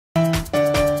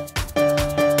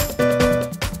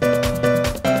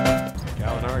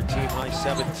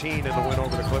17 in the win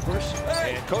over the Clippers.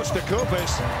 And Kosta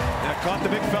Koufos now caught the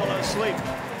big fella asleep.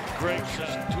 Great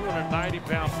shot,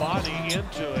 290-pound body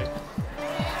into it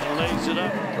and lays it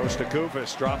up. Kosta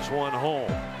Koufos drops one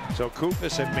home. So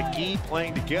Koufos and McGee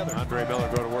playing together. Andre Miller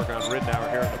go to work on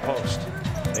Ridnour here in the post.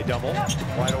 They double.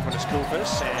 Wide open is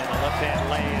Koufos, and a left-hand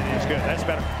lay-in is good. That's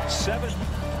better. 7.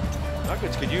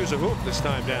 Nuggets could use a hoop this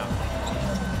time down.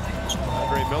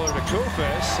 Andre Miller to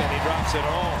Koufos, and he drops it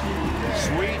home.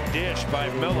 Sweet dish by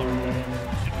Miller.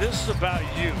 This is about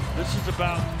you. This is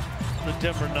about the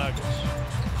Denver Nuggets.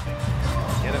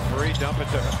 Get a free, dump it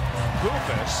to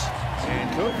Koufos, and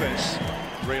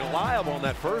Koufos reliable in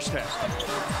that first half.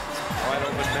 Wide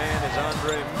open man is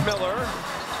Andre Miller,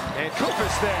 and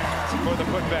Koufos there for the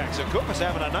putback. So Koufos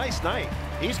having a nice night.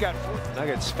 He's got 4.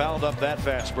 Nuggets fouled up that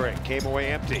fast break, came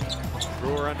away empty.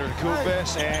 Threw her under to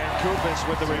Koufos, and Koufos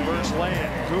with the reverse lay-in.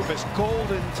 Koufos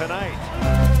golden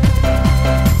tonight.